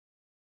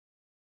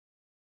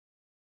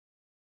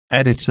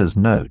Editor's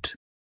note.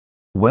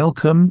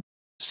 Welcome,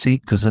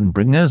 seekers and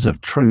bringers of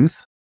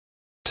truth.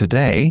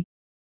 Today,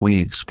 we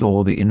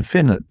explore the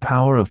infinite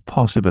power of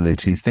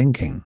possibility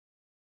thinking.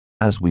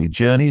 As we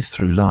journey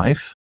through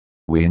life,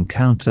 we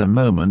encounter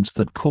moments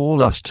that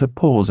call us to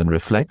pause and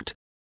reflect.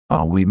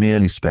 Are we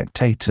merely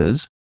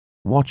spectators,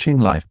 watching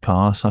life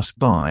pass us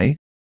by?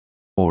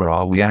 Or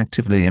are we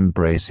actively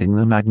embracing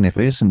the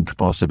magnificent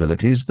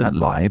possibilities that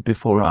lie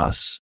before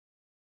us?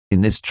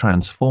 In this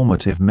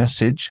transformative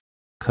message,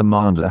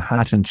 Commander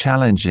Hatonn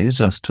challenges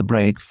us to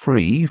break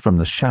free from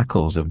the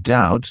shackles of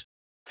doubt,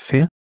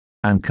 fear,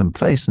 and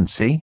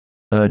complacency,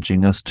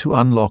 urging us to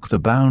unlock the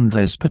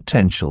boundless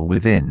potential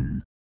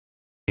within.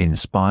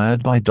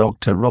 Inspired by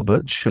Dr.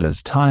 Robert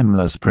Schuller's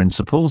timeless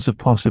principles of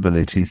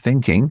possibility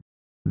thinking,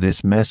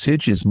 this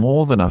message is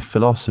more than a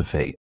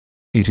philosophy.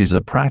 It is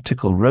a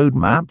practical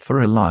roadmap for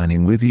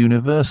aligning with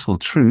universal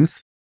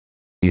truth.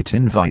 It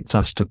invites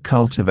us to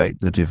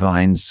cultivate the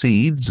divine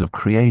seeds of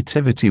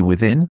creativity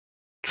within,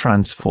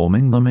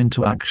 transforming them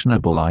into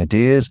actionable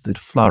ideas that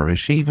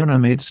flourish even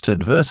amidst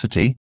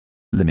adversity,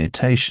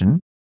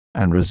 limitation,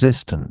 and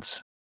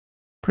resistance.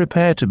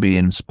 Prepare to be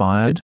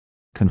inspired,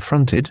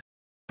 confronted,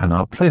 and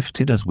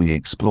uplifted as we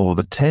explore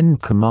the 10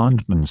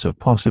 commandments of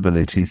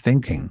possibility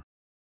thinking.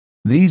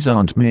 These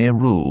aren't mere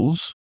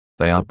rules,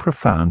 they are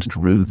profound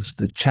truths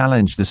that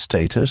challenge the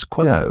status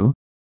quo,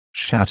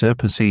 shatter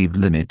perceived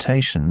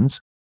limitations,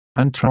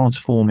 and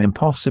transform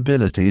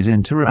impossibilities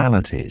into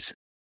realities.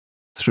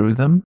 Through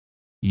them,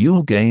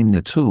 you'll gain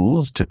the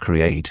tools to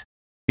create,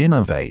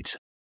 innovate,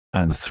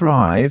 and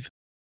thrive,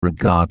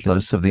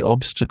 regardless of the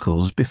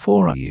obstacles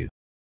before you.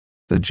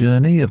 The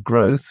journey of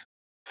growth,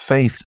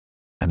 faith,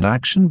 and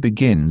action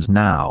begins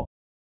now.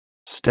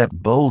 Step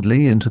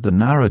boldly into the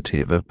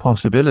narrative of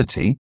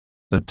possibility.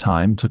 The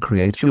time to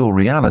create your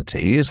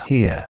reality is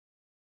here.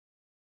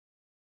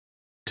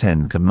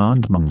 10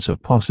 Commandments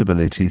of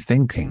Possibility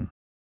Thinking.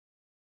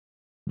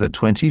 The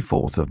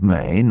 24th of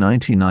May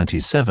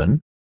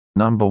 1997,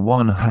 Number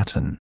 1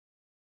 Hatonn.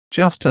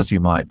 Just as you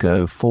might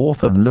go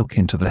forth and look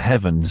into the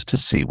heavens to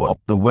see what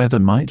the weather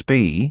might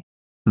be,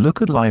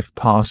 look at life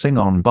passing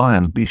on by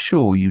and be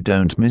sure you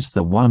don't miss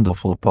the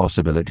wonderful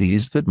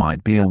possibilities that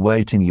might be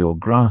awaiting your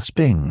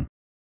grasping.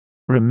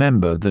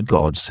 Remember that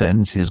God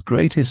sends His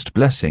greatest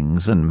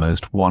blessings and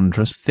most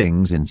wondrous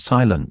things in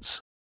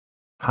silence.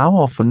 How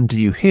often do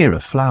you hear a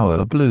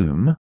flower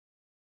bloom?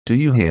 Do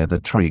you hear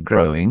the tree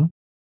growing?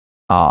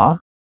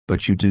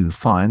 But you do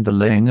find the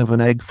laying of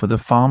an egg for the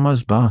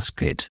farmer's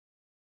basket.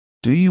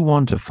 Do you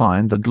want to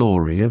find the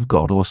glory of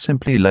God or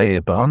simply lay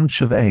a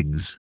bunch of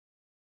eggs?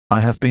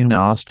 I have been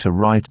asked to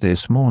write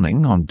this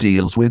morning on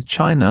deals with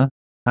China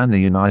and the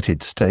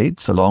United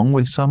States along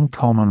with some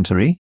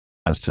commentary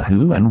as to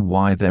who and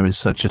why there is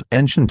such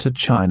attention to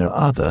China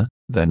other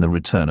than the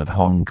return of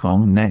Hong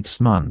Kong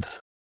next month.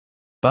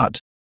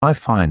 But I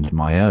find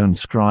my own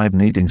scribe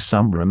needing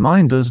some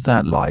reminders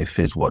that life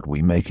is what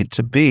we make it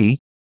to be,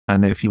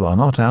 and if you are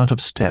not out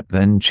of step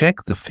then check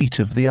the feet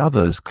of the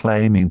others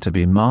claiming to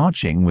be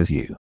marching with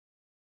you.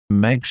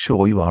 Make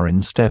sure you are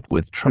in step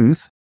with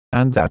truth,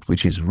 and that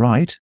which is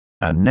right,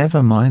 and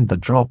never mind the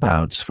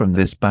dropouts from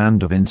this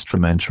band of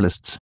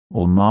instrumentalists,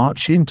 all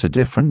marching to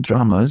different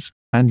drummers,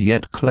 and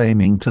yet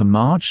claiming to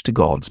march to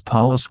God's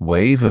pulse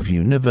wave of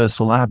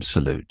universal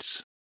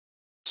absolutes.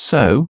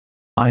 So,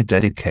 I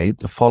dedicate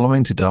the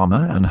following to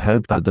Dharma and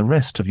hope that the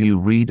rest of you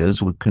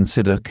readers would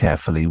consider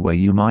carefully where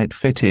you might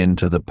fit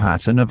into the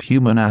pattern of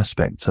human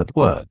aspects at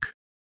work.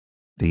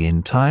 The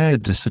entire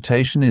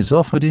dissertation is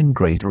offered in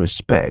great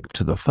respect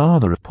to the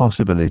father of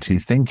possibility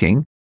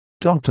thinking,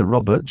 Dr.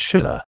 Robert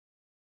Schuller.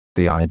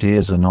 The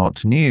ideas are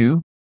not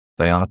new,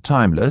 they are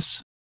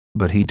timeless,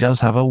 but he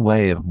does have a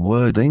way of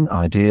wording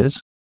ideas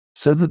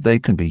so that they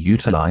can be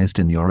utilized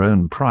in your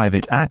own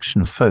private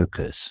action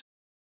focus.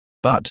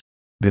 But,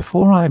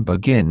 before I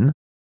begin,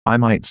 I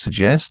might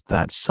suggest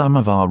that some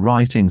of our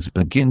writings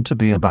begin to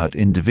be about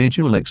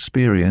individual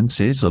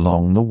experiences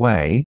along the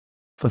way,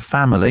 for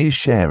family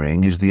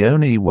sharing is the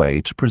only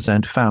way to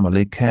present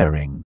family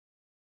caring.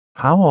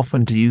 How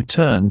often do you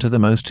turn to the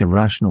most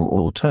irrational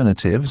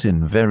alternatives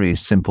in very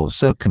simple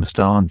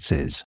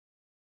circumstances?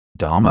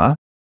 Dharma,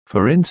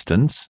 for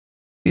instance,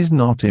 is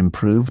not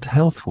improved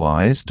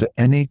health-wise to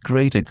any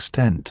great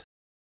extent.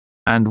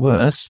 And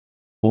worse,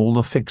 all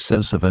the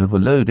fixers have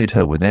overloaded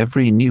her with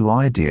every new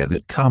idea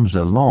that comes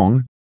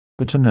along,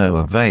 but to no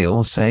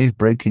avail save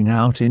breaking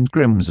out in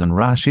grims and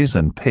rashes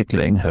and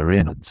pickling her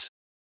innards.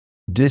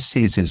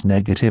 Disease is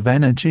negative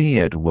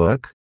energy at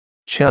work,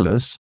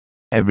 jealous,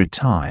 every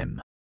time.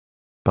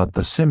 But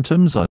the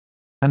symptoms are,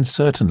 and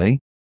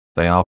certainly,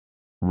 they are,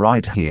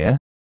 right here,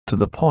 to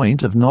the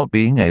point of not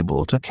being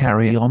able to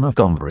carry on a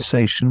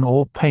conversation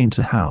or paint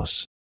a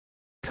house.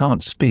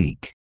 Can't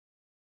speak.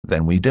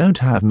 Then we don't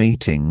have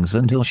meetings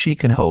until she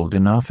can hold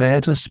enough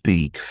air to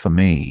speak for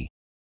me.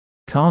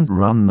 Can't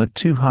run the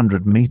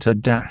 200-meter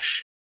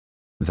dash.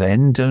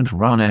 Then don't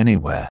run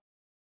anywhere.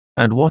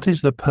 And what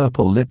is the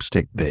purple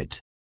lipstick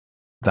bit?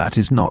 That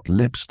is not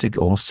lipstick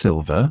or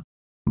silver,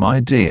 my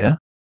dear,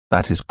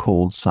 that is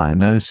called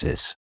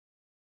cyanosis.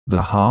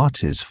 The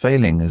heart is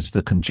failing as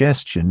the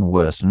congestion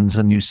worsens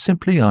and you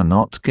simply are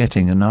not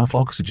getting enough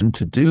oxygen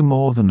to do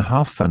more than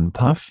huff and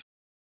puff.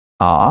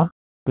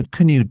 But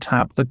can you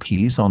tap the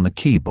keys on the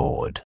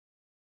keyboard?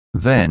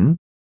 Then,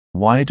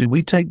 why do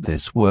we take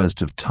this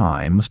worst of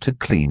times to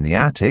clean the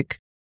attic,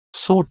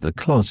 sort the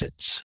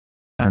closets,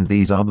 and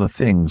these other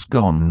things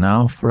gone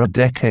now for a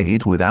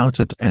decade without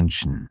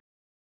attention?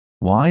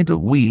 Why do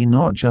we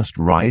not just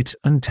write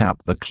and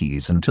tap the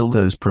keys until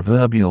those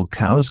proverbial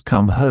cows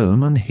come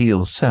home and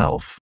heal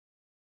self?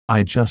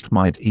 I just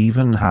might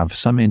even have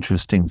some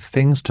interesting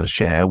things to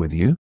share with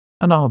you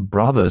and our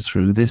brothers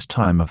through this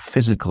time of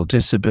physical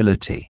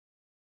disability.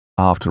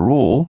 After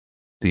all,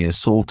 the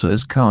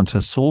assaulters can't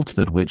assault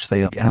that which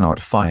they cannot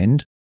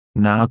find,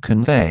 now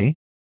can they?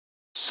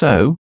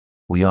 So,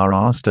 we are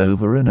asked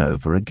over and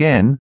over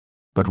again,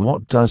 but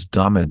what does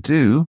Dharma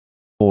do,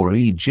 or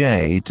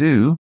EJ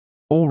do,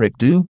 or Rick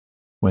do,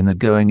 when the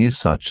going is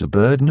such a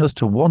burden as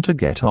to want to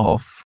get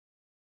off?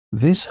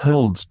 This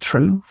holds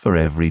true for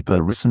every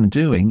person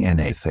doing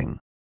anything.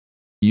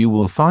 You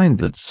will find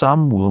that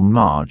some will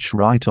march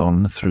right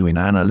on through in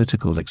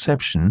analytical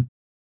exception,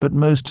 but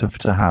most have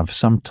to have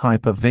some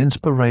type of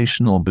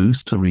inspirational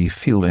boost to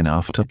refuel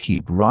enough to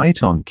keep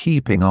right on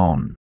keeping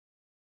on.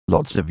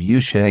 Lots of you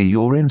share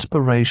your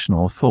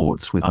inspirational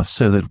thoughts with us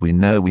so that we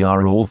know we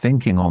are all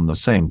thinking on the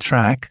same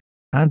track,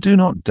 and do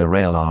not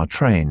derail our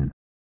train.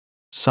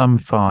 Some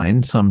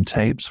find some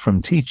tapes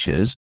from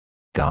teachers,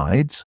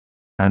 guides,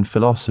 and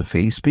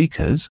philosophy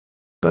speakers,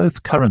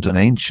 both current and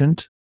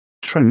ancient.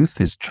 Truth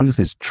is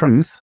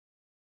truth.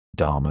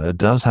 Dharma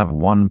does have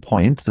one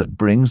point that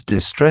brings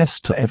distress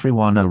to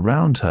everyone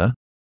around her.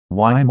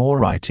 Why more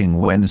writing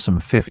when some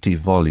 50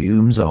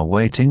 volumes are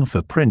waiting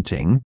for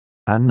printing,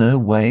 and no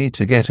way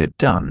to get it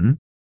done?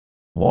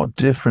 What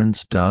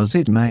difference does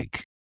it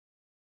make?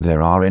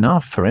 There are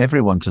enough for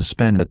everyone to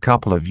spend a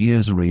couple of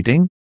years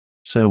reading,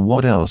 so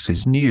what else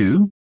is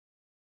new?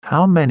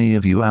 How many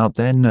of you out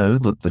there know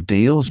that the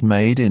deals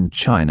made in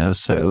China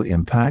so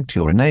impact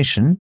your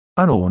nation,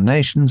 and all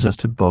nations, as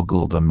to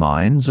boggle the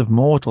minds of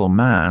mortal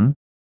man,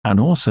 and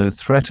also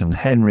threaten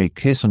Henry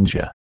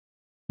Kissinger?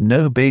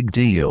 No big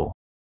deal.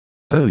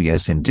 Oh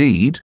yes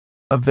indeed,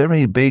 a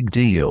very big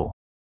deal.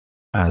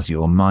 As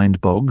your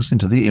mind bogs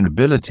into the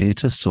inability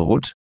to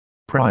sort,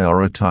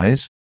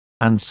 prioritize,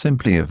 and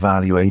simply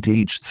evaluate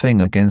each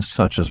thing against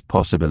such a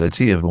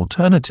possibility of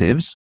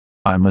alternatives,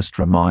 I must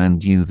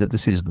remind you that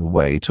this is the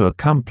way to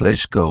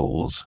accomplish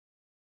goals.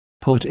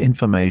 Put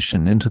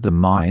information into the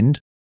mind,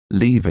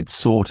 leave it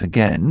sort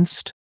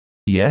against,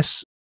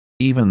 yes,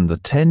 even the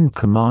 10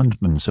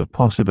 commandments of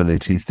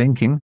possibility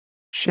thinking,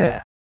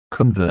 share,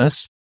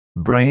 converse,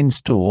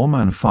 brainstorm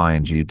and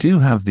find you do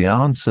have the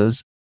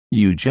answers,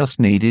 you just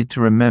needed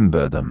to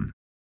remember them.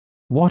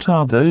 What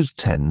are those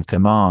 10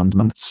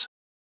 commandments?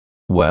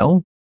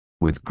 Well,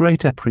 with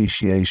great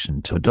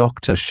appreciation to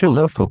Dr.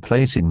 Schuller for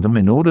placing them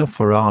in order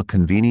for our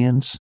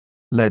convenience,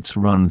 let's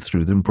run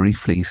through them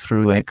briefly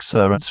through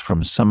excerpts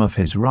from some of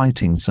his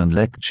writings and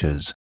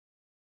lectures.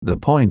 The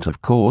point,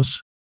 of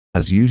course,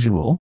 as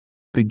usual,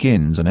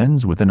 begins and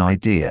ends with an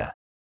idea.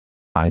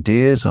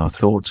 Ideas are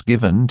thoughts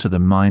given to the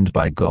mind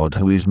by God,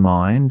 who is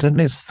mind and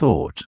is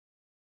thought.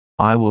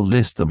 I will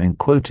list them in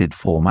quoted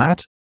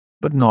format,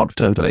 but not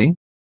totally,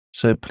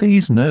 so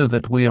please know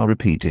that we are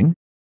repeating,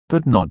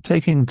 but not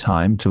taking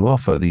time to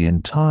offer the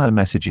entire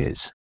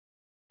messages.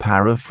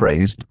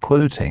 Paraphrased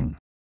quoting.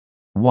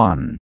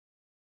 1.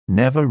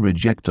 Never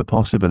reject a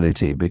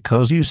possibility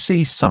because you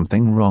see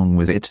something wrong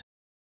with it.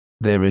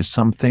 There is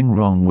something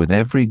wrong with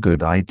every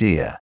good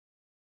idea.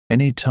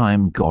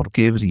 Anytime God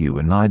gives you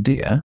an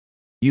idea,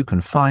 you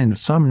can find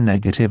some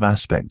negative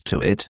aspect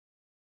to it.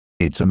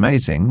 It's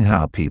amazing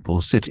how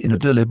people sit in a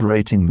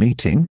deliberating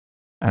meeting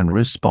and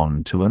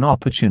respond to an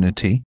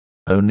opportunity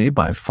only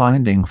by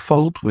finding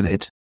fault with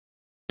it.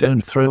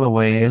 Don't throw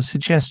away a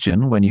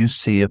suggestion when you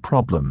see a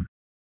problem.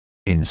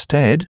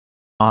 Instead,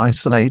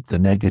 isolate the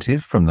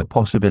negative from the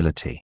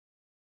possibility.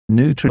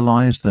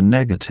 Neutralize the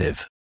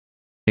negative.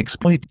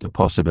 Exploit the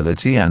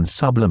possibility and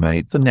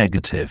sublimate the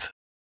negative.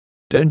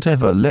 Don't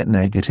ever let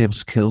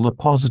negatives kill the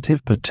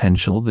positive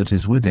potential that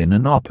is within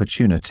an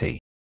opportunity.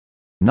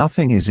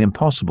 Nothing is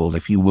impossible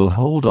if you will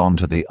hold on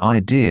to the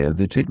idea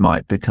that it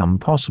might become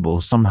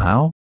possible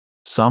somehow,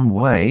 some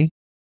way,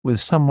 with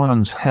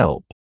someone's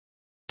help.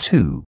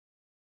 2.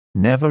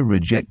 Never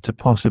reject a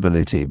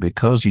possibility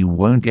because you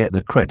won't get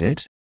the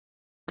credit.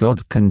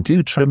 God can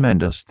do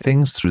tremendous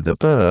things through the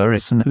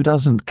person who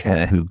doesn't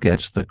care who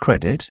gets the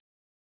credit.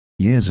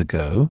 Years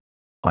ago,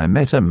 I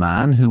met a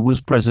man who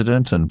was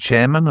president and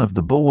chairman of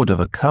the board of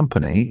a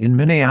company in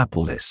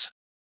Minneapolis.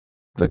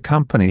 The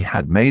company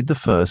had made the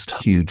first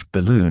huge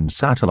balloon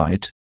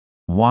satellite,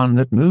 one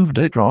that moved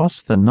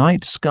across the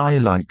night sky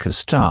like a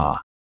star.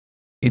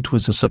 It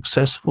was a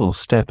successful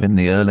step in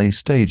the early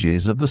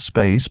stages of the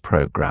space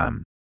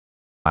program.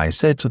 I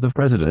said to the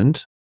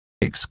president,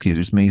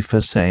 "Excuse me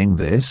for saying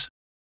this,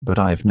 but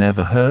I've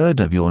never heard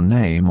of your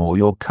name or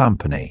your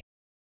company."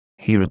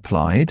 He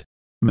replied,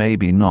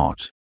 "Maybe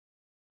not.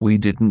 We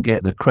didn't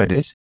get the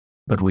credit,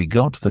 but we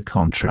got the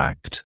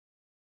contract.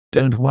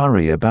 Don't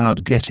worry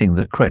about getting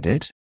the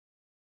credit.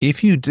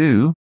 If you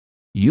do,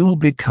 you'll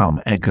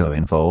become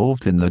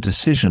ego-involved in the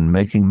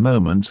decision-making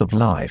moments of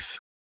life.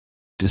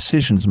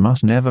 Decisions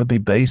must never be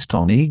based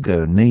on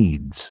ego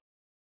needs.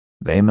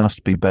 They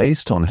must be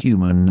based on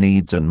human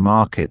needs and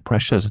market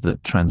pressures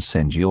that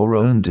transcend your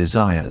own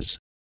desires.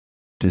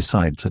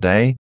 Decide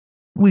today,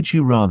 would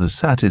you rather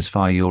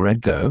satisfy your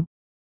ego,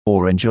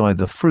 or enjoy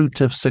the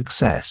fruit of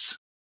success?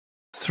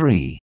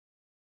 3.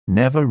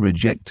 Never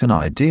reject an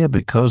idea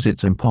because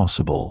it's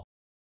impossible.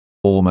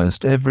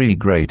 Almost every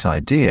great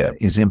idea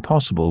is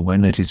impossible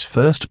when it is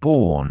first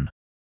born.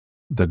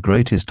 The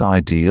greatest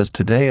ideas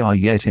today are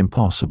yet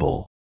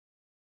impossible.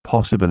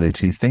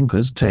 Possibility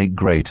thinkers take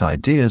great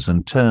ideas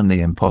and turn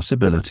the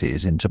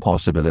impossibilities into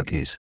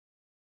possibilities.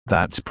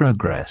 That's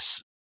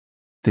progress.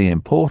 The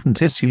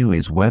important issue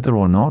is whether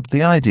or not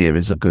the idea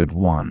is a good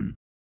one.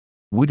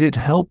 Would it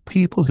help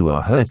people who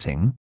are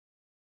hurting?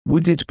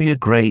 Would it be a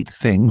great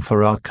thing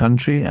for our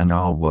country and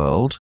our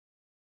world?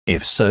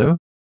 If so,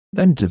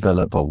 then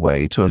develop a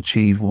way to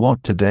achieve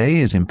what today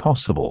is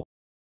impossible.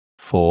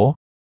 4.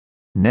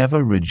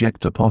 Never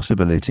reject a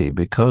possibility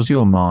because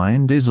your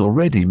mind is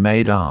already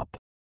made up.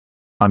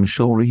 I'm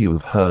sure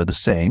you've heard the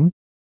saying,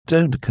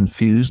 "Don't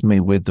confuse me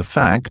with the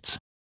facts,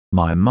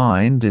 my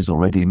mind is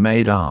already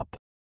made up."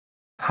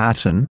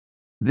 Hatonn,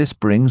 this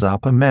brings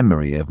up a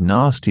memory of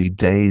nasty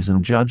days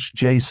and Judge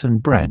Jason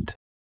Brent.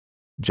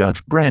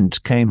 Judge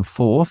Brent came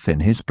forth in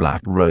his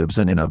black robes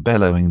and in a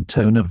bellowing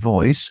tone of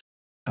voice,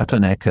 at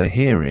an echo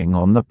hearing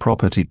on the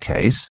property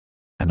case,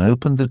 and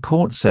opened the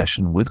court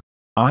session with,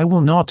 "I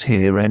will not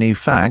hear any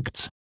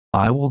facts,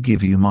 I will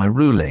give you my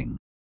ruling."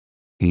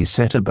 He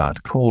set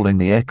about calling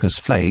the echoes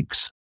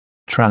flakes,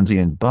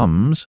 transient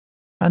bums,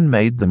 and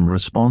made them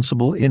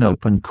responsible in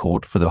open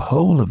court for the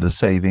whole of the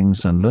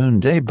savings and loan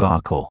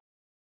debacle.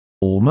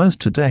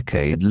 Almost a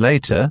decade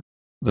later,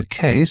 the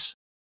case,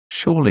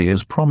 surely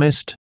as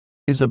promised,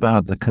 is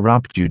about the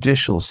corrupt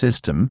judicial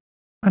system,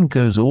 and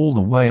goes all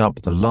the way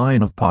up the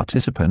line of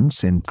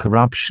participants in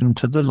corruption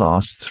to the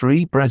last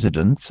 3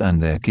 presidents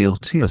and their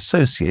guilty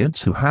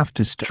associates who have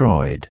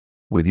destroyed,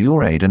 with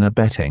your aid and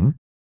abetting,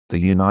 the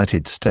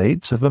United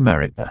States of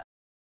America.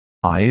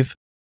 I've,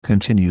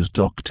 continues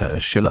Dr.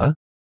 Schuller,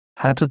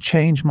 had to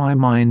change my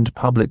mind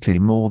publicly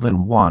more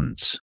than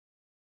once.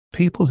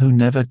 People who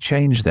never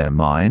change their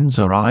minds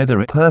are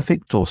either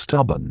perfect or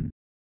stubborn.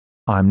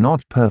 I'm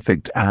not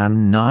perfect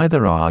and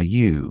neither are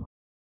you.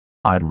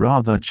 I'd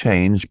rather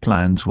change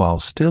plans while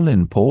still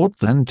in port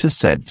than to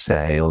set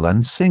sail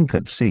and sink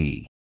at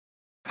sea.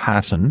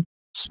 Hatonn,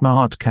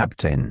 smart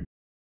captain.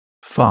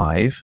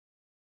 5.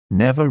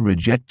 Never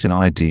reject an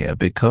idea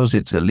because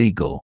it's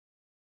illegal.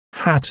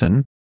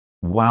 Hatonn,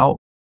 wow,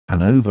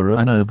 and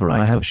over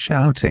I have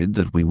shouted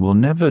that we will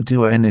never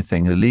do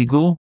anything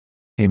illegal,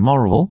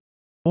 immoral,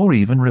 or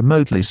even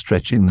remotely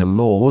stretching the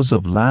laws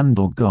of land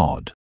or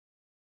God.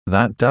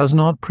 That does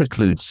not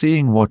preclude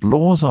seeing what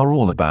laws are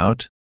all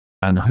about,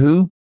 and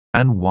who,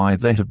 and why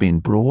they have been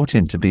brought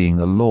into being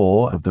the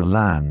law of the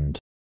land.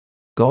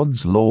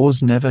 God's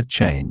laws never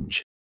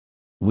change.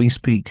 We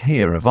speak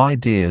here of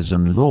ideas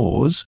and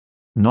laws,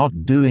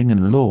 not doing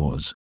and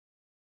laws.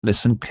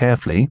 Listen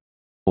carefully,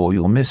 or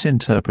you'll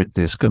misinterpret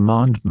this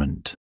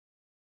commandment.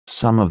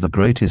 Some of the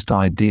greatest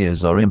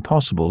ideas are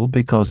impossible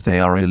because they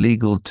are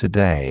illegal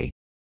today.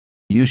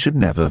 You should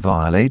never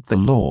violate the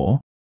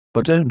law,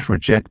 but don't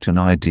reject an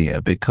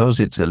idea because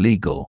it's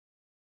illegal.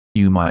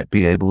 You might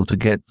be able to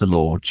get the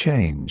law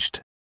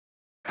changed.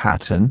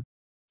 Hatonn,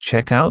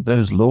 check out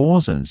those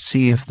laws and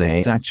see if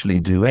they actually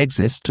do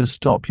exist to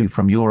stop you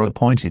from your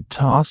appointed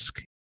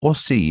task, or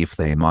see if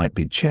they might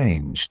be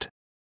changed.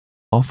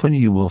 Often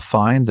you will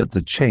find that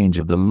the change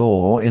of the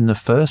law in the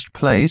first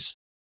place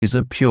is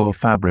a pure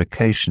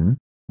fabrication,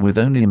 with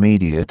only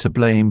media to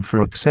blame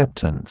for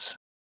acceptance.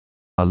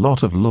 A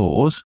lot of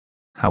laws,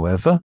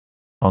 however,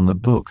 on the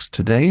books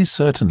today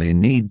certainly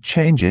need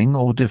changing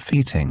or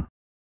defeating.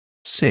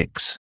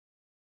 6.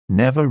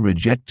 Never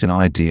reject an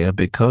idea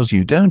because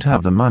you don't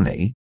have the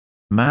money,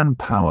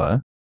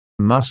 manpower,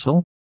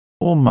 muscle,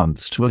 or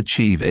months to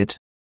achieve it.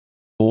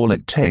 All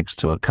it takes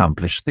to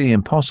accomplish the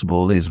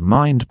impossible is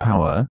mind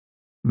power,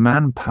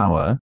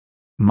 manpower,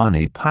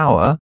 money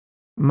power,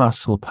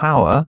 muscle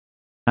power,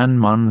 and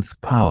month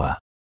power.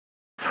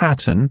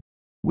 Hatonn,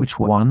 which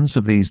ones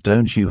of these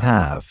don't you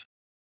have?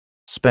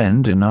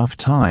 Spend enough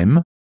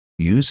time,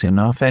 use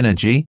enough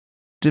energy,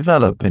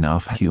 develop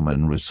enough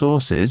human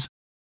resources,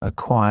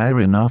 acquire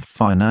enough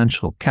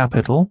financial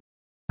capital,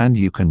 and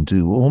you can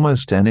do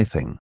almost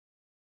anything.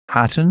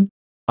 Hatonn,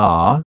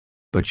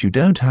 but you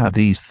don't have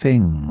these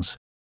things.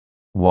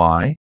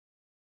 Why?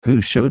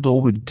 Who should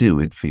or would do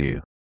it for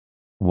you?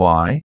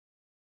 Why?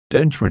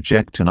 Don't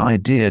reject an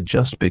idea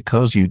just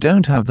because you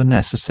don't have the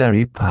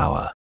necessary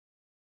power.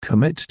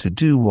 Commit to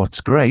do what's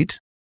great,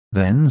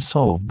 then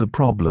solve the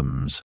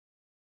problems.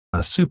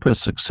 A super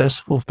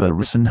successful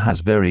person has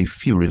very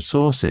few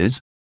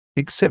resources,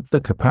 except the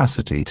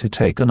capacity to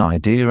take an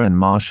idea and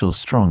marshal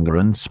stronger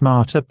and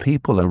smarter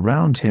people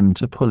around him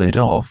to pull it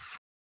off.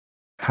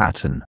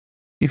 Hatonn.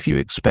 If you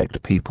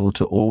expect people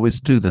to always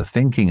do the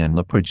thinking and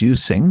the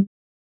producing,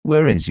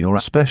 where is your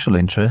special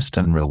interest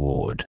and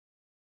reward?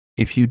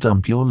 If you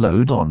dump your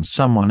load on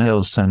someone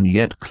else and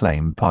yet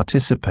claim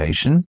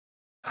participation,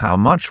 how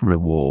much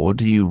reward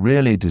do you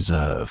really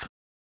deserve?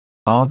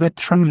 Are there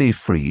truly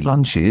free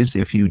lunches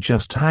if you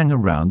just hang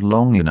around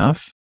long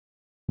enough?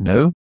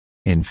 No.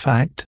 In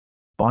fact,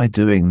 by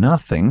doing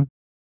nothing,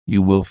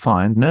 you will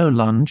find no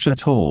lunch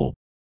at all.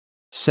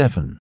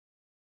 7.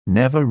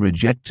 Never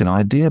reject an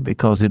idea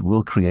because it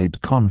will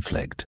create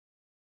conflict.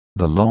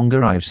 The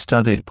longer I've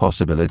studied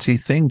possibility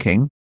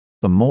thinking,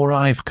 the more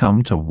I've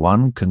come to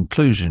one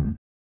conclusion.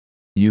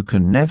 You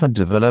can never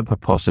develop a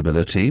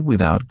possibility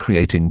without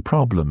creating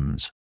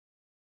problems.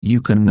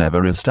 You can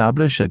never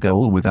establish a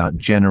goal without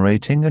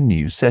generating a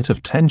new set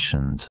of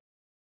tensions.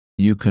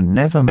 You can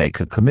never make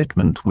a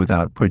commitment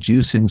without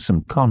producing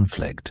some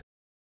conflict.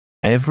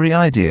 Every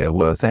idea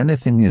worth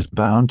anything is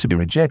bound to be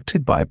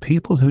rejected by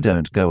people who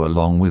don't go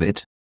along with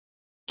it.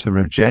 To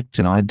reject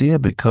an idea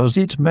because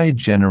it may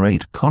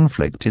generate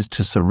conflict is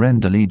to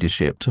surrender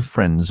leadership to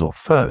friends or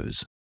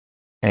foes.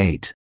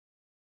 8.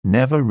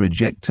 Never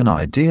reject an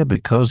idea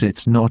because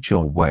it's not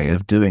your way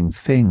of doing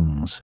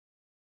things.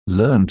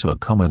 Learn to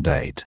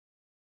accommodate.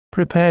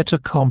 Prepare to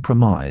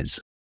compromise.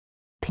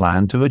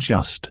 Plan to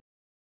adjust.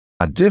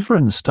 A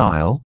different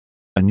style,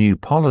 a new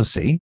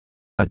policy,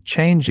 a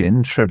change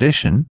in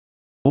tradition,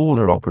 all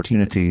are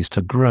opportunities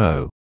to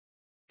grow.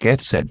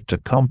 Get set to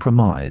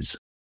compromise.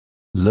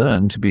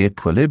 Learn to be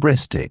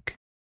equilibristic.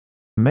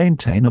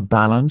 Maintain a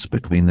balance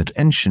between the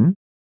tension,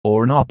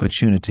 or an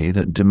opportunity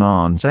that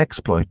demands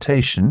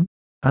exploitation,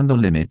 and the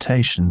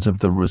limitations of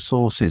the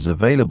resources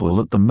available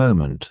at the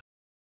moment.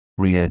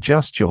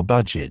 Readjust your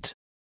budget.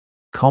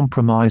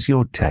 Compromise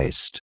your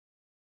taste.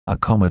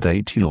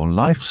 Accommodate your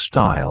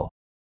lifestyle.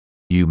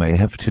 You may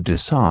have to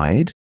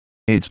decide,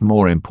 it's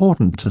more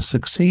important to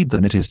succeed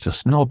than it is to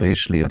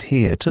snobbishly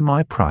adhere to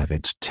my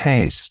private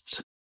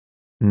tastes.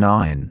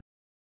 9.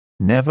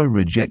 Never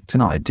reject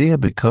an idea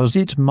because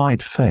it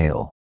might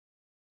fail.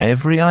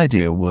 Every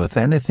idea worth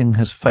anything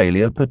has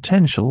failure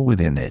potential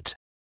within it.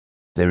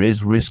 There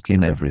is risk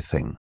in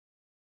everything.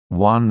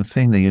 One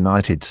thing the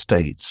United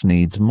States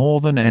needs more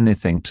than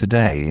anything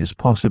today is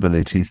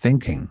possibility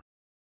thinking.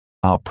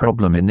 Our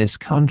problem in this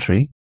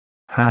country,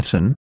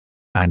 Hatonn,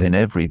 and in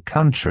every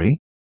country,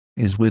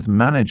 is with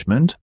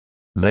management,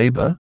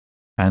 labor,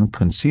 and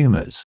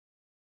consumers.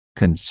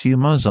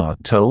 Consumers are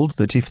told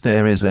that if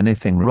there is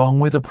anything wrong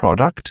with a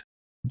product,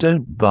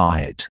 don't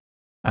buy it,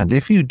 and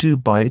if you do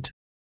buy it,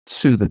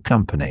 sue the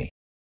company.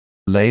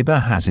 Labor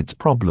has its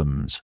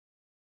problems.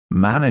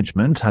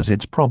 Management has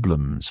its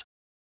problems.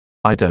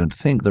 I don't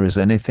think there is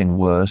anything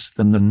worse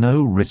than the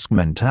no-risk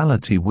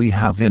mentality we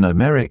have in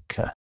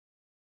America.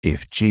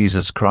 If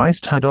Jesus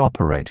Christ had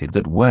operated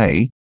that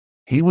way,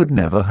 he would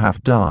never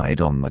have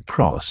died on the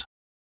cross.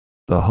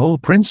 The whole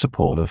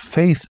principle of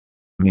faith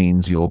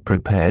means you're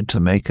prepared to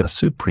make a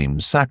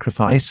supreme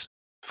sacrifice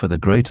for the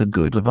greater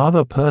good of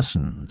other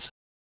persons.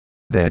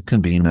 There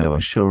can be no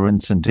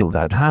assurance until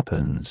that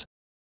happens.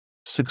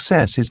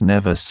 Success is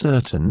never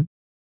certain,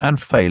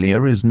 and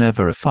failure is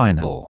never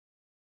final.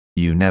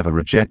 You never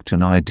reject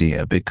an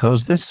idea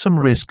because there's some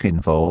risk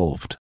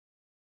involved.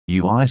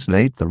 You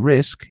isolate the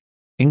risk,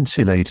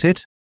 insulate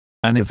it,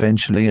 and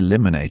eventually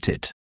eliminate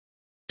it.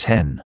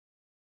 10.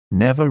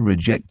 Never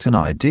reject an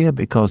idea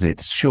because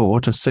it's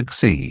sure to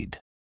succeed.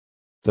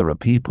 There are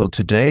people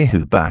today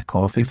who back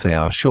off if they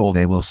are sure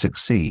they will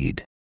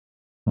succeed.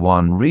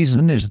 One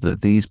reason is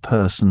that these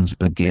persons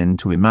begin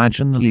to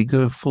imagine the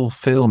ego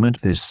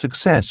fulfillment this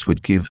success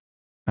would give,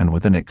 and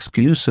with an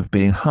excuse of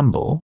being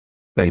humble,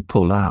 they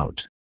pull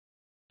out.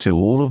 To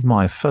all of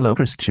my fellow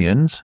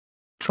Christians,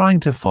 trying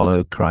to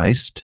follow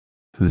Christ,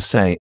 who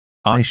say,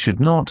 I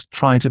should not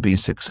try to be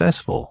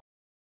successful.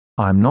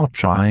 I'm not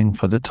trying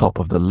for the top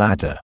of the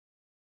ladder.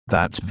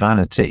 That's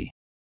vanity.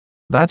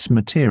 That's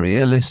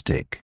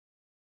materialistic.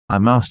 I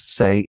must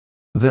say,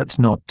 that's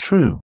not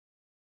true.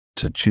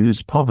 To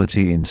choose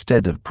poverty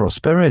instead of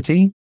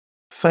prosperity,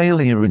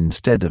 failure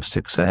instead of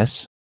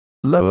success,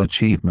 low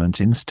achievement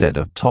instead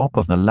of top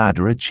of the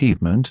ladder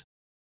achievement,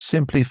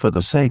 simply for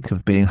the sake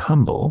of being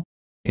humble,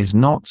 is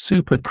not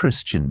super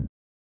Christian.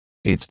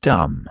 It's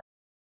dumb.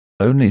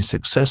 Only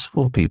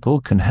successful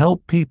people can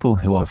help people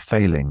who are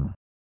failing.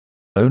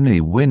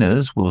 Only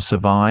winners will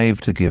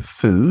survive to give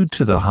food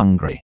to the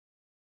hungry.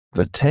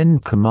 The 10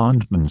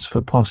 Commandments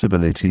for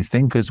possibility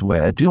thinkers,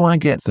 where do I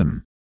get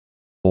them?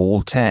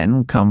 All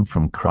 10 come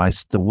from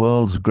Christ, the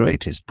world's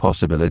greatest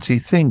possibility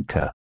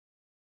thinker.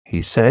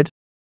 He said,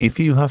 if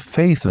you have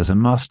faith as a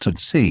mustard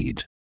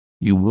seed,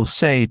 you will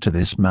say to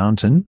this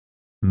mountain,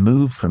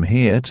 move from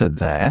here to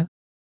there,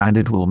 and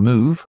it will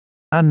move,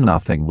 and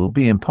nothing will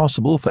be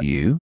impossible for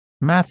you.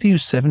 Matthew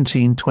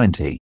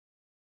 17:20.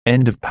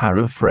 End of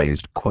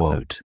paraphrased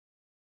quote.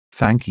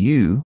 Thank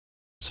you,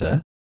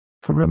 sir,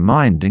 for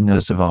reminding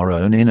us of our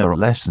own inner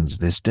lessons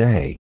this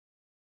day.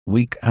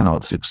 We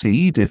cannot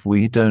succeed if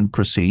we don't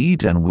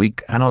proceed, and we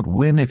cannot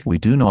win if we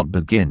do not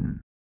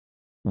begin.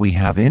 We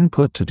have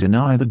input to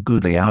deny the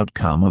goodly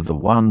outcome of the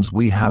ones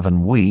we have,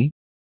 and we,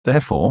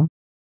 therefore,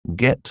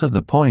 get to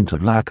the point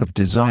of lack of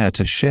desire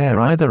to share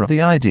either of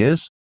the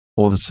ideas,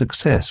 or the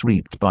success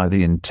reaped by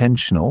the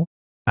intentional,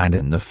 and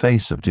in the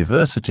face of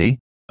diversity,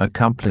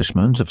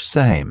 accomplishment of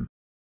same.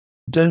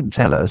 Don't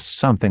tell us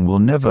something will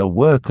never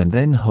work and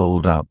then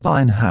hold out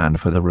thine hand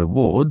for the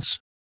rewards,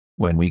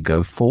 when we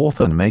go forth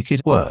and make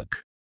it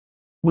work.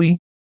 We,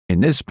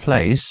 in this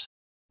place,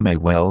 may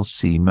well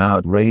seem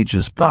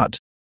outrageous, but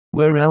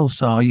where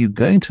else are you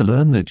going to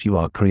learn that you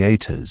are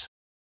creators?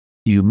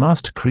 You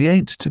must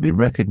create to be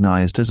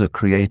recognized as a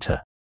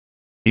creator.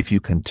 If you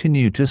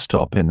continue to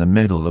stop in the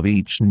middle of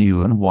each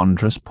new and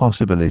wondrous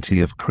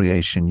possibility of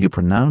creation, you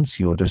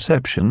pronounce your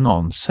deception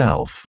on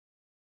self.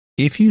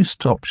 If you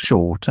stop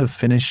short of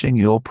finishing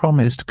your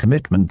promised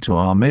commitment to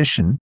our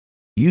mission,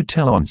 you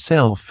tell on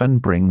self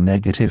and bring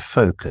negative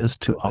focus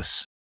to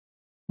us.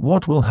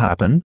 What will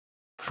happen,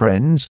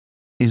 friends,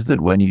 is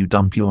that when you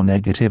dump your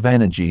negative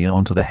energy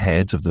onto the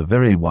heads of the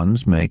very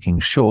ones making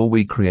sure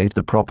we create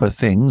the proper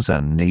things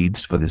and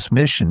needs for this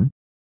mission,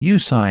 you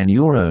sign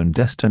your own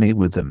destiny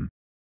with them.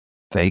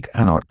 They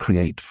cannot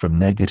create from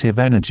negative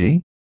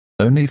energy,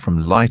 only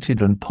from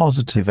lighted and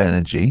positive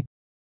energy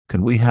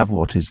can we have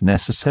what is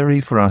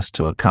necessary for us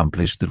to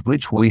accomplish that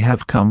which we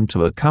have come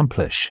to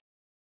accomplish.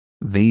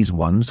 These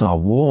ones are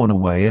worn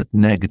away at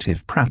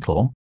negative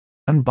prattle,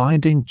 and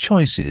binding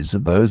choices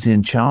of those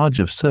in charge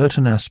of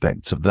certain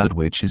aspects of that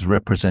which is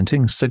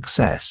representing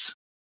success.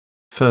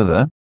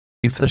 Further,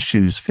 if the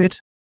shoes fit,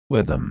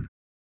 wear them.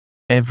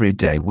 Every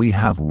day we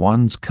have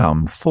ones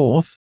come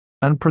forth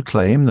and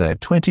proclaim their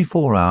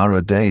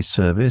 24-hour-a-day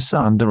service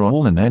under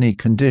all and any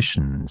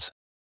conditions.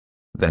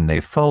 Then they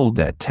fold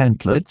their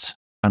tentlets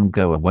and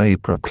go away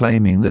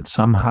proclaiming that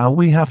somehow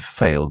we have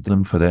failed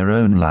them for their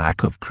own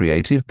lack of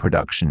creative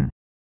production.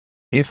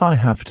 If I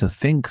have to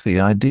think the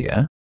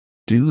idea,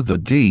 do the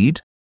deed,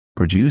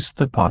 produce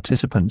the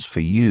participants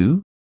for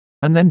you,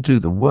 and then do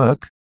the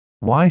work,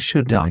 why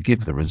should I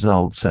give the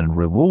results and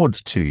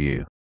rewards to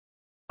you?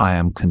 I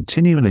am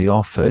continually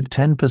offered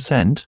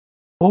 10%,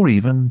 or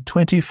even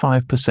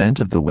 25%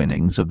 of the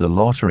winnings of the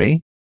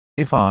lottery,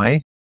 if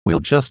I will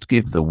just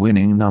give the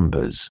winning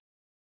numbers.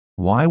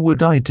 Why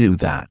would I do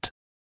that?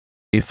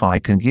 If I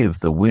can give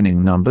the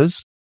winning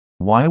numbers,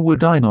 why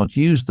would I not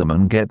use them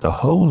and get the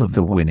whole of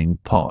the winning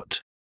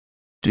pot?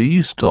 Do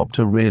you stop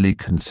to really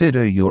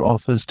consider your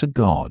offers to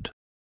God?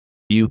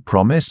 You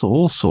promise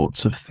all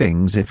sorts of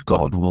things if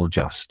God will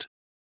just.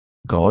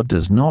 God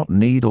does not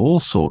need all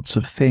sorts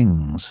of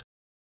things.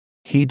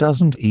 He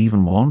doesn't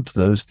even want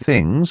those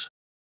things,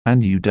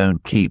 and you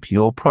don't keep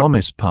your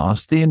promise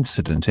past the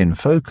incident in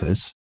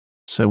focus,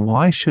 so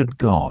why should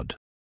God?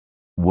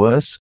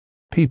 Worse,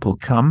 people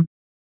come,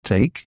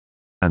 take,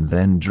 and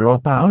then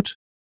drop out,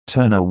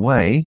 turn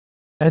away,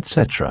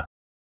 etc.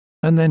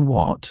 And then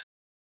what?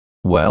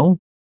 Well,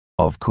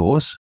 of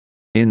course,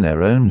 in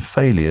their own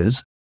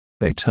failures,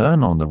 they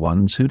turn on the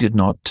ones who did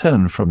not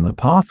turn from the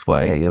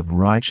pathway of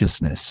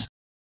righteousness.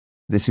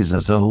 This is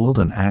as old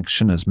an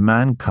action as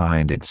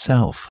mankind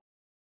itself.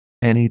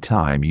 Any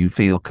time you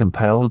feel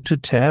compelled to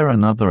tear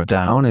another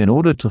down in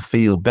order to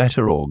feel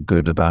better or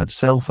good about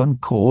self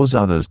and cause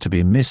others to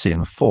be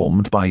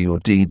misinformed by your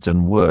deeds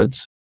and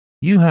words,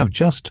 you have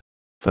just,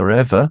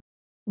 forever,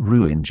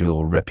 ruined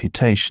your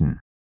reputation.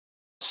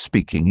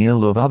 Speaking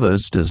ill of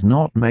others does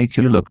not make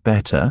you look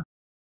better,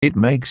 it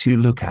makes you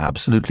look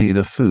absolutely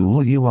the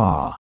fool you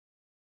are.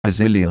 A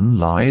zillion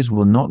lies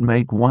will not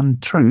make one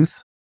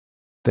truth.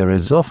 There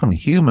is often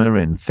humor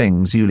in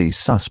things you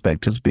least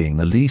suspect as being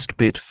the least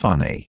bit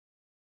funny.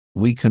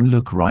 We can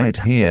look right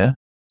here,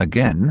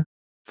 again,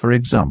 for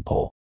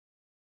example.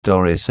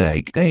 Doris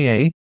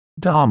aka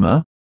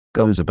Dharma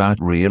goes about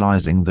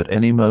realizing that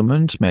any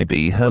moment may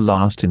be her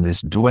last in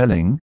this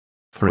dwelling,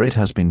 for it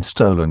has been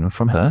stolen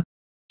from her,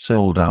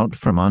 sold out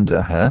from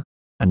under her,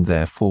 and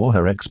therefore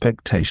her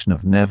expectation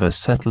of never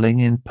settling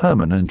in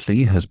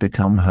permanently has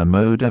become her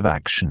mode of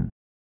action.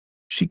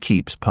 She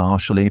keeps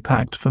partially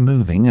packed for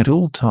moving at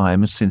all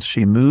times since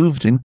she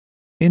moved in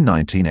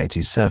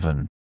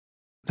 1987.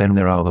 Then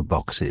there are the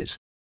boxes.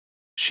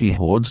 She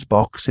hoards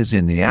boxes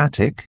in the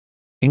attic,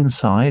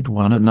 inside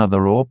one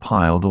another or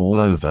piled all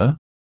over,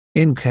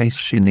 in case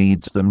she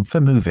needs them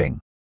for moving.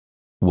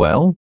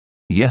 Well,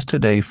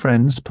 yesterday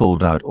friends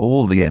pulled out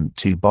all the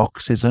empty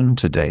boxes and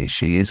today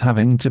she is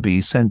having to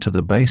be sent to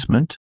the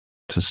basement,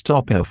 to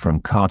stop her from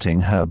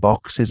carting her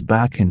boxes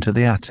back into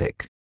the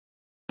attic.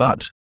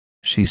 But,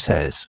 she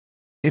says,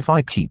 if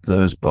I keep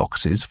those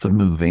boxes for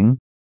moving,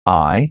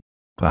 I,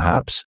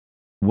 perhaps,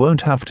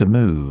 won't have to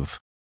move.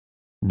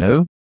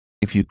 No,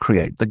 if you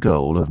create the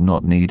goal of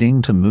not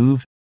needing to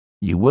move,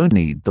 you won't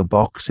need the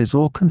boxes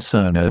or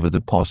concern over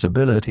the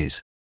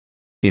possibilities.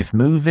 If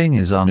moving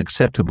is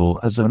unacceptable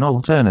as an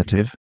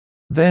alternative,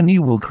 then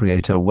you will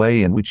create a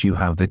way in which you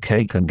have the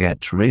cake and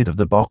get rid of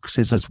the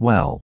boxes as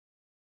well.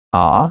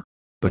 Ah,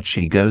 but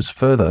she goes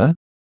further.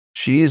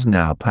 She is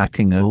now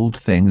packing old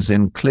things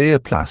in clear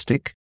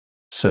plastic,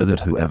 so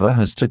that whoever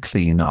has to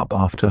clean up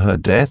after her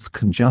death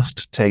can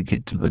just take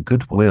it to the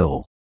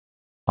Goodwill.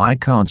 I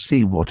can't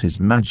see what is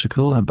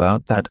magical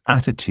about that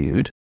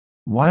attitude.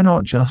 Why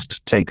not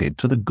just take it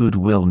to the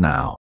goodwill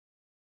now?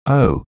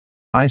 Oh,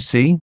 I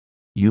see.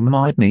 You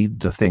might need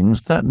the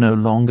things that no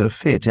longer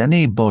fit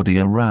anybody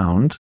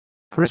around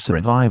for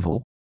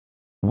survival.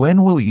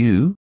 When will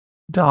you,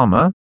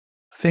 Dharma,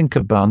 think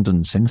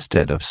abundance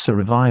instead of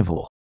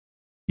survival?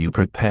 You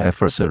prepare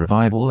for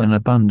survival and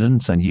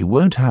abundance and you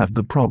won't have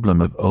the problem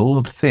of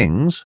old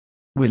things,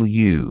 will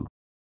you?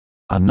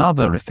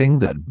 Another thing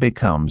that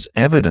becomes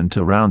evident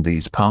around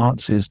these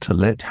parts is to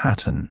let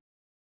Hatonn.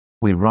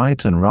 We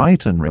write and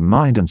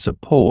remind and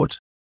support,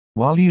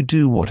 while you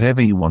do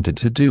whatever you wanted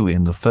to do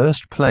in the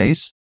first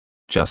place.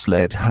 Just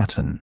let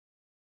Hatonn.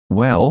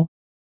 Well,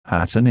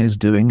 Hatonn is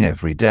doing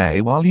every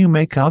day while you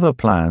make other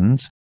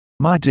plans,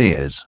 my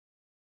dears.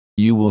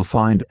 You will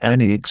find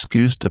any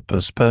excuse to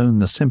postpone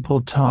the simple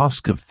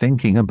task of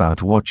thinking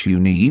about what you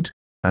need,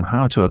 and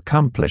how to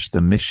accomplish the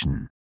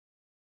mission.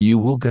 You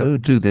will go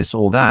do this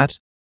or that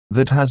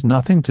has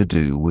nothing to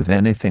do with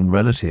anything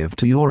relative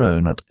to your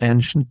own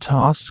attention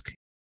task,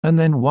 and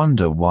then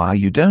wonder why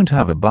you don't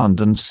have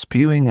abundance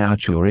spewing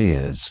out your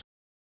ears.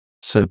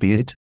 So be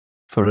it,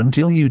 for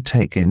until you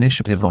take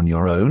initiative on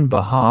your own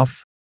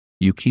behalf,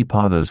 you keep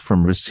others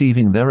from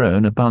receiving their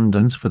own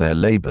abundance for their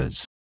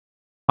labors.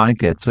 I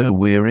get so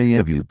weary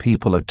of you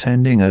people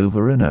attending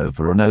over and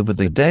over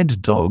the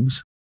dead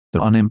dogs,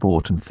 the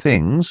unimportant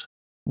things,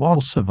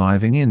 while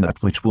surviving in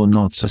that which will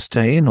not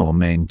sustain or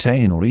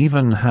maintain or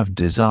even have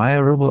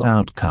desirable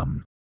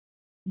outcome.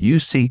 You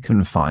seek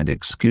and find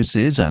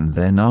excuses and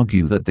then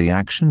argue that the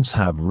actions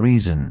have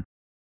reason.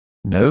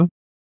 No,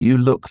 you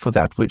look for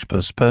that which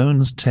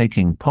postpones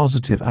taking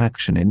positive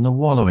action in the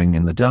wallowing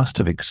in the dust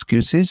of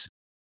excuses,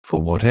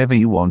 for whatever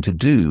you want to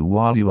do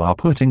while you are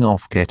putting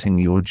off getting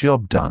your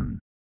job done.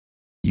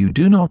 You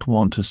do not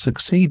want to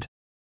succeed.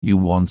 You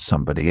want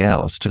somebody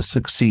else to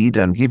succeed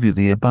and give you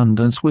the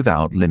abundance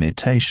without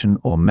limitation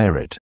or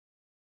merit.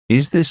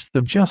 Is this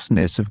the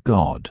justness of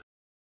God?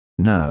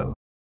 No.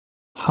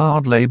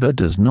 Hard labor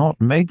does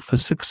not make for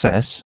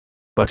success,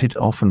 but it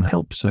often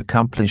helps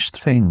accomplish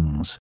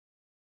things.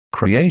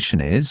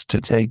 Creation is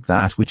to take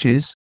that which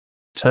is,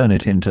 turn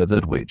it into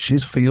that which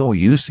is for your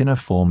use in a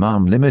form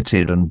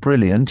unlimited and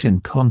brilliant in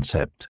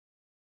concept.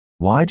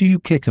 Why do you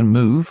kick and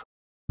move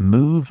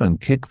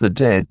and kick the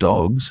dead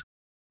dogs,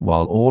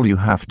 while all you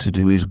have to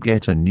do is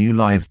get a new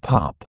live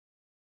pup?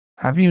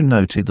 Have you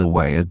noted the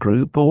way a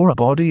group or a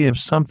body of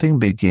something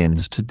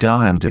begins to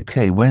die and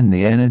decay when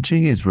the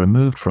energy is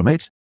removed from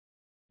it?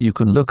 You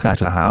can look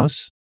at a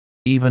house,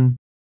 even,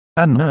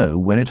 and know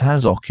when it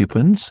has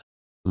occupants,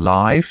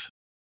 life,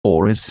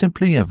 or is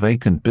simply a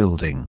vacant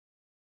building.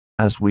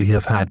 As we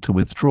have had to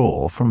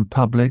withdraw from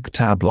public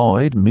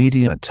tabloid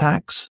media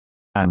attacks,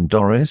 and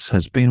Doris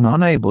has been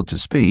unable to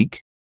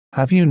speak,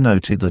 have you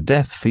noted the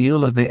death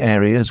feel of the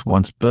areas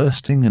once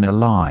bursting and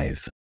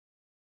alive?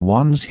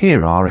 Ones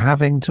here are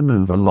having to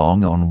move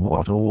along on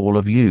what all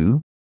of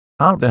you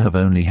out there have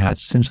only had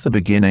since the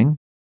beginning,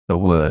 the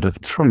word of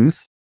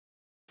truth.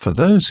 For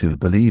those who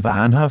believe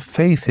and have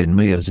faith in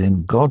me as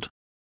in God,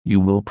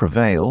 you will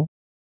prevail,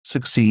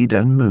 succeed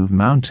and move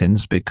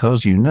mountains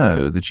because you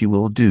know that you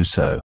will do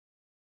so.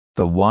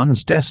 The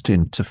ones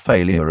destined to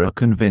failure are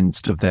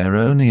convinced of their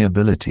own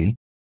ability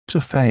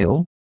to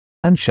fail,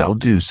 and shall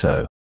do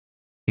so.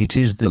 It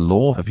is the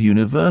law of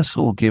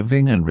universal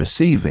giving and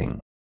receiving.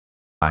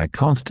 I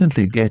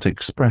constantly get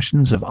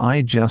expressions of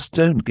I just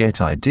don't get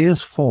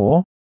ideas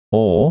for,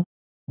 or,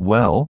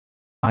 well,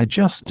 I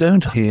just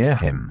don't hear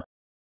him.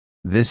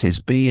 This is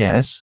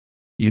BS.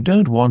 You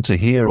don't want to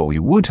hear or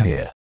you would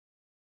hear.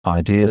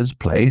 Ideas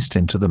placed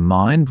into the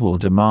mind will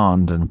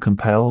demand and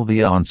compel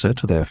the answer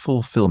to their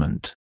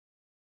fulfillment.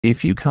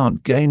 If you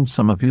can't gain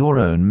some of your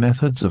own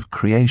methods of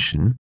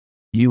creation,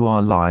 you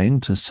are lying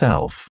to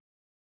self.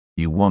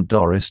 You want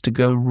Doris to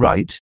go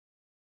right?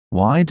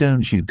 Why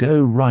don't you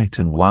go right,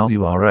 and while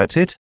you are at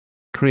it,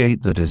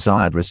 create the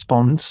desired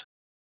response?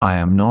 I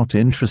am not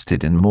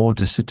interested in more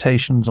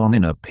dissertations on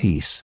inner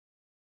peace.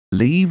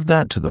 Leave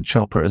that to the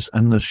choppers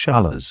and the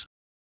Schullers.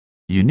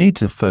 You need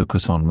to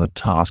focus on the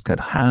task at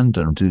hand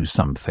and do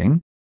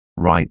something.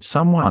 Write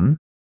someone.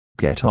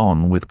 Get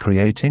on with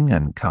creating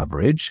and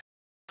coverage.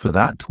 For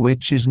that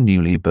which is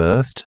newly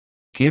birthed,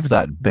 give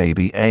that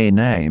baby a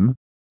name,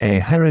 a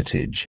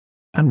heritage,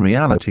 and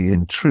reality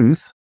in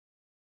truth.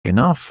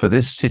 Enough for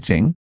this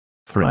sitting,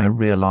 for I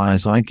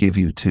realize I give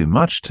you too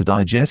much to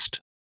digest,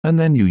 and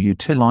then you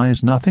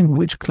utilize nothing,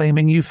 which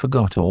claiming you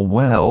forgot or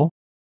well,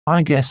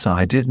 I guess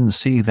I didn't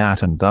see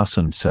that and thus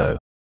and so.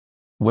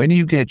 When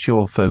you get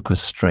your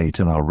focus straight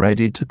and are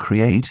ready to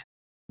create,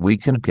 we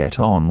can get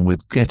on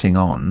with getting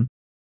on,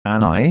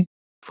 and I,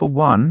 for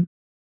one,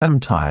 am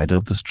tired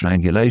of the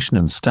strangulation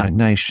and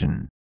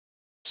stagnation.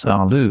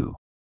 Salut.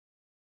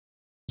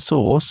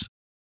 Source.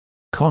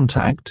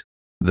 Contact,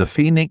 The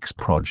Phoenix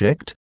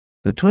Project,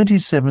 the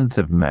 27th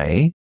of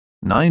May,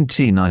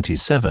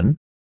 1997,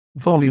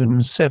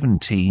 Volume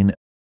 17,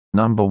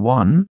 Number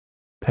 1,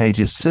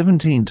 pages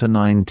 17 to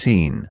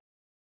 19.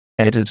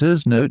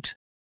 Editor's note: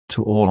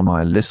 to all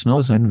my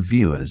listeners and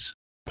viewers,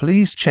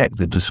 Please check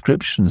the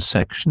description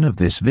section of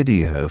this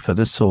video for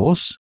the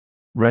source,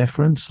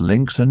 reference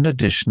links and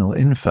additional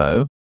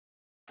info.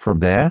 From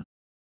there,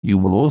 you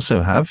will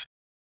also have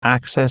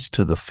access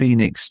to the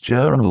Phoenix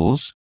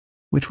journals,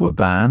 which were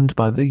banned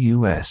by the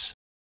U.S.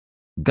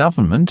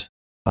 government,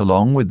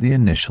 along with the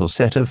initial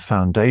set of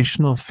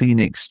foundational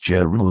Phoenix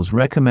journals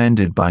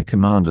recommended by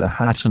Commander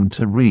Hatonn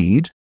to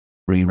read,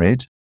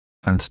 reread,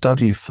 and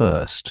study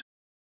first.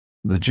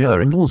 The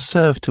journals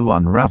serve to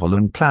unravel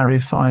and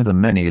clarify the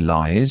many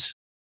lies,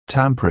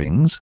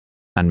 tamperings,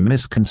 and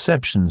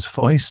misconceptions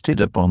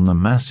foisted upon the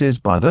masses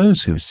by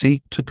those who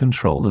seek to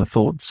control the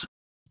thoughts,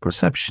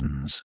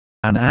 perceptions,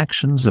 and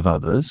actions of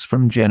others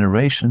from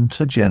generation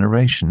to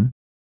generation,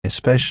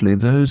 especially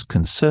those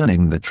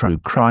concerning the true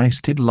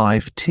Christed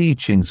life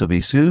teachings of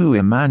Isu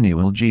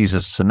Emmanuel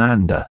Jesus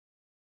Sananda.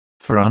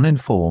 For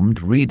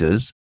uninformed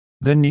readers,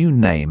 the new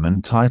name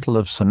and title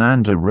of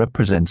Sananda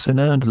represents an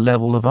earned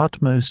level of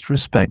utmost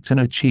respect and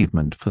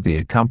achievement for the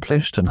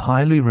accomplished and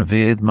highly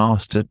revered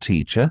master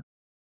teacher,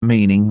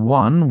 meaning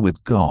one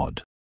with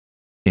God.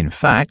 In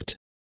fact,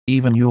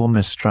 even your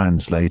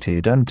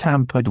mistranslated and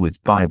tampered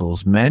with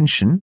Bibles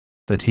mention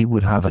that he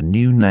would have a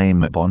new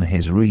name upon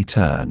his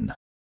return.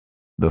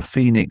 The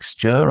Phoenix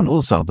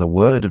journals are the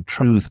word of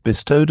truth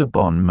bestowed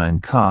upon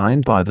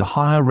mankind by the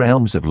higher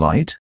realms of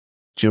light,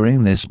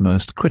 during this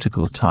most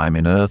critical time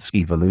in Earth's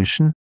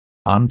evolution,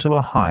 unto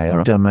a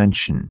higher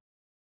dimension.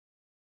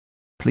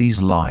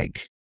 Please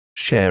like,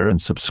 share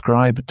and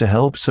subscribe to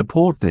help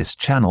support this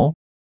channel,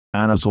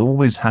 and as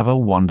always have a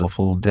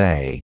wonderful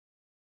day.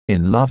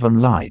 In love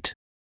and light.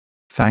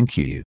 Thank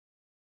you.